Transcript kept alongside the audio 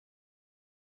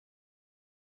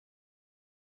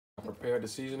prepared the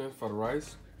seasoning for the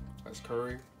rice. That's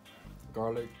curry,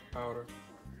 garlic powder,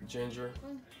 ginger,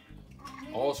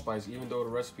 allspice. Even though the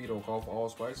recipe don't call for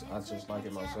allspice, I just like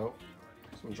it myself.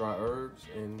 Some dry herbs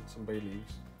and some bay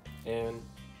leaves, and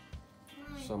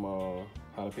some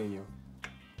jalapeno.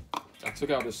 I took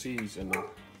out the seeds and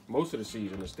most of the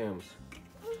seeds and the stems,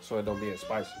 so it don't be as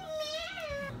spicy.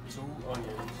 2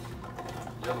 onions,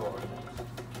 yellow onions.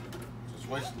 Just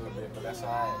waste a little bit, but that's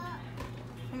alright.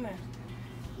 Come there.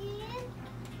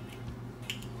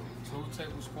 2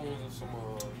 tablespoons of some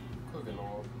cooking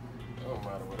oil. It don't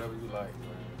matter, whatever you like,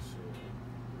 man. So,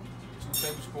 2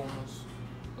 tablespoons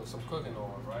of some cooking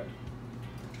oil, right?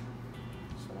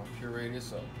 So I'll puree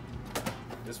this up.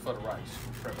 This for the rice,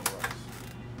 prepping the rice.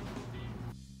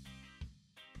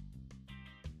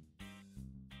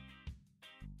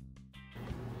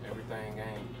 Everything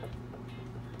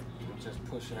ain't just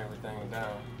pushing everything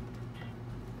down.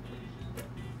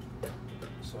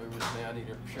 So everything I need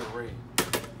to puree.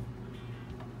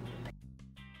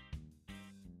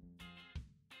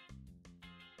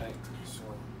 So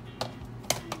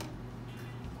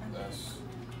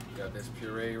got this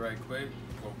puree right quick.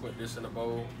 Gonna put this in a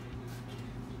bowl.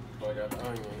 So I got the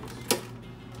onions.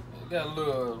 Got a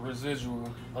little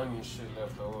residual onion shit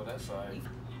left over. That's alright.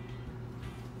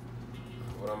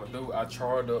 What I'm gonna do, I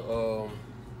charred the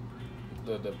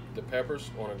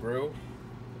peppers on a grill.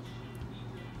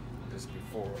 This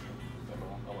before.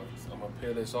 I'm gonna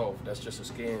peel this off. That's just a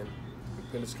skin. You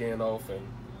peel the skin off and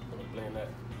I'm gonna blend that.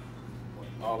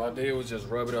 All I did was just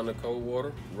rub it under cold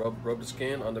water. Rub the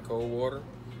skin under cold water,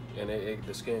 and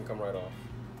the skin come right off.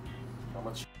 How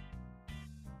much?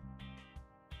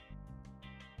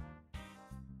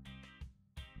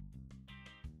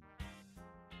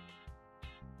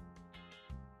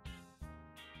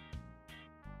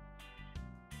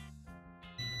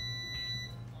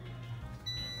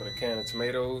 For the can of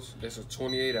tomatoes, this is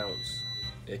 28 ounce.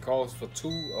 It calls for 2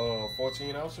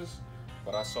 14 ounces,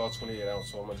 but I saw 28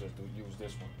 ounce, so I'm gonna just use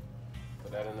this one.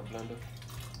 Put that in the blender.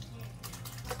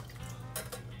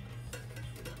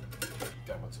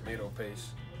 Got my tomato paste.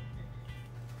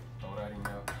 Throw that in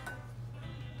there.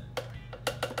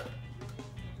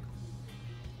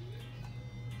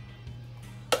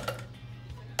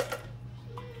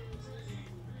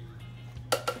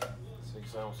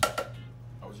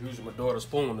 I was using my daughter's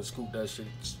spoon to scoop that shit,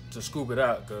 to scoop it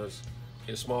out, because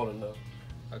it's small enough.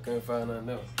 I couldn't find nothing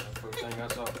else. That's the first thing I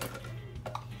saw.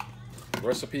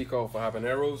 Recipe called for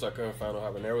habaneros. I couldn't find no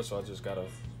habaneros, so I just got a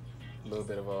little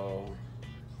bit of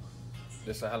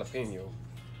this a jalapeno.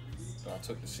 So I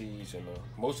took the seeds and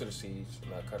most of the seeds,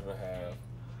 and I cut it in half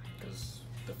because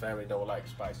the family don't like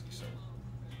spicy. So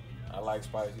I like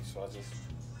spicy, so I just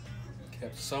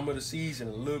kept some of the seeds and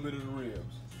a little bit of the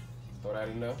ribs. Throw that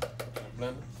in there,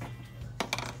 blender. I'm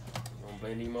gonna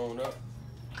blend them on up.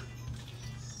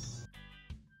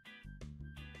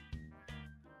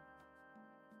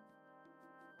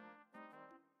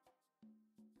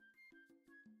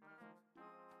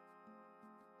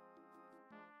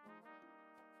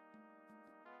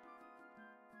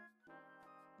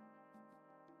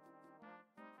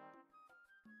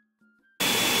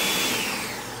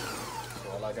 So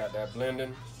while I got that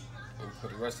blending, and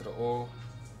put the rest of the oil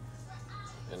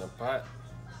in a pot.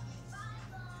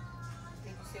 Did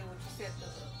you say what you said?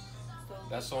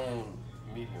 That's on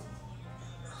medium.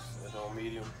 It's on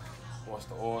medium. Once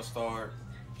the oil start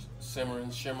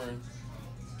simmering, shimmering,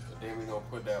 then we're gonna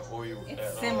put that oil.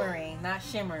 It's simmering, not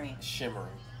shimmering.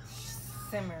 Shimmering.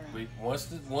 Simmering. Once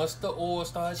the oil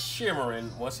starts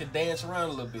shimmering, once it dance around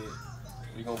a little bit,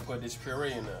 we're gonna put this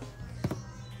puree in there.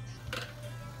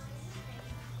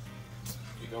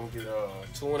 We're gonna get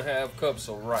 2.5 cups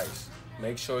of rice.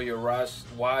 Make sure you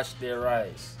wash their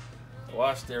rice.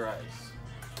 Wash their rice.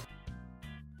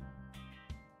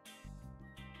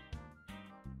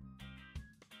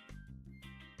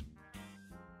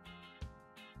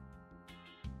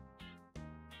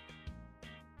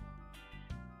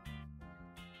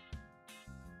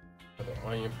 The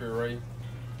onion puree.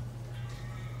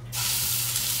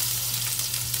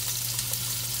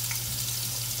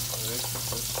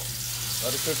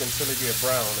 Let it cook until it get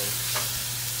brown.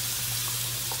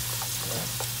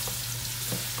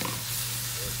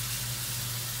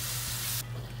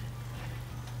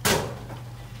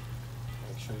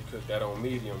 Make sure you cook that on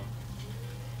medium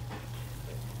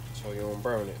so you don't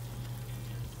burn it.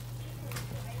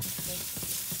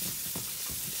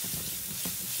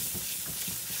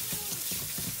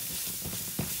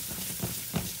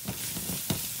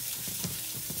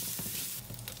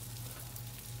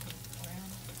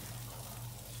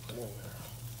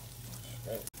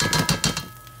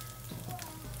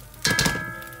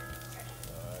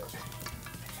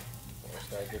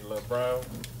 Gotta get a little brown.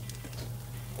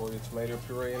 Pour your tomato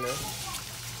puree in there.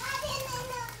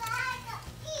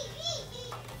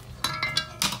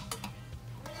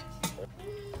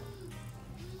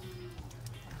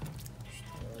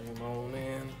 Stir them on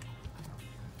in.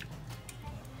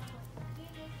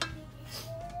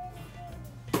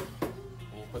 And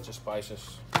you put your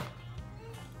spices. I'm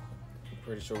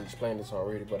pretty sure we explained this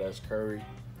already, but that's curry,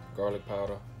 garlic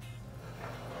powder,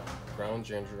 ground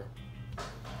ginger,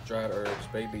 dried herbs,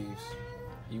 bay leaves.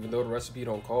 Even though the recipe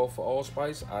don't call for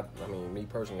allspice, I mean, me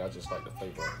personally, I just like the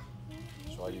flavor,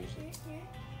 so I use it.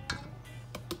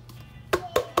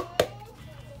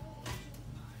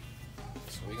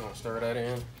 So we're gonna stir that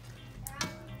in.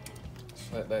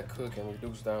 Just let that cook and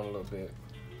reduce down a little bit.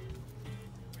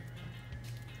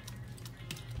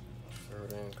 Stir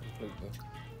it in completely.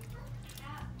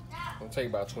 It'll take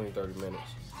about 20-30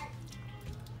 minutes.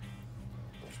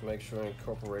 Just make sure to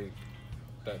incorporate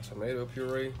that tomato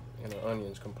puree and the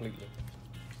onions completely.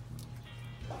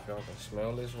 If y'all can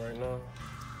smell this right now,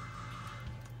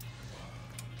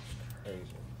 it's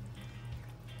crazy.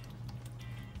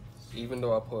 Even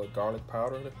though I put garlic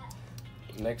powder,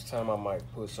 next time I might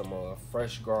put some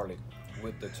fresh garlic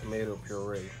with the tomato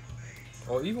puree,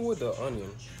 or even with the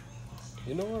onion.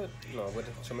 You know what? No, with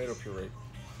the tomato puree.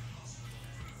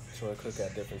 So I cook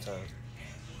at different times.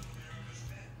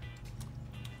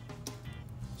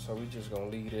 So we just gonna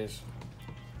leave this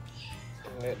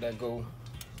and let that go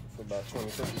for about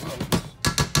 20-30 minutes.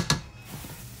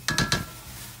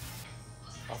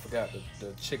 I forgot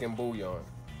the chicken bouillon.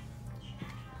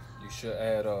 You should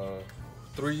add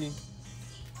 3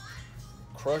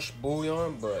 crushed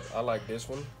bouillon, but I like this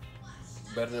one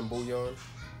better than bouillon.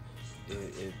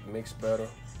 It mixes better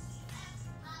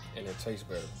and it tastes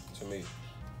better to me.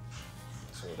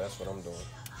 So that's what I'm doing.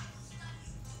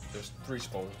 Just 3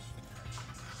 spoons.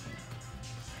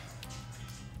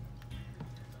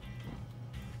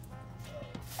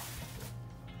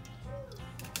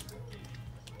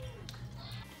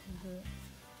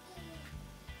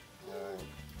 Alright.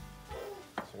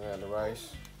 So we have the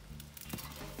rice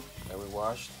that we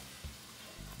washed.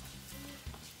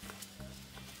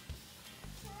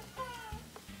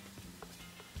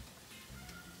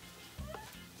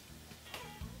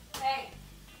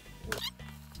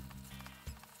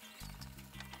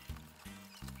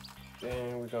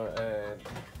 Then we're gonna add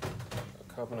a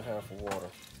cup and a half of water.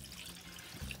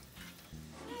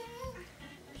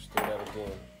 Stir that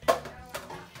again.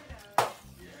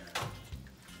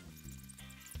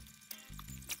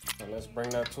 And let's bring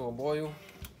that to a boil.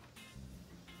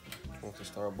 Once it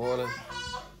start boiling,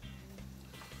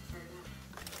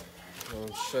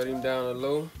 and shut him down to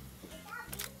low.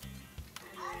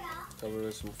 Cover it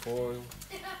with some foil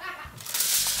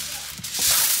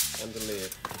and the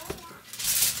lid.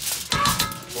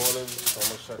 Boiling, so I'm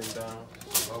gonna shut him down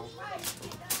low.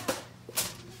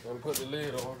 And put the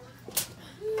lid on.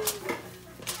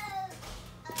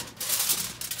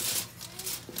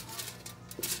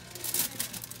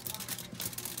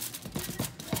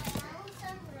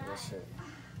 That's it.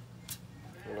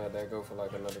 We'll let that go for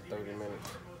like another 30 minutes.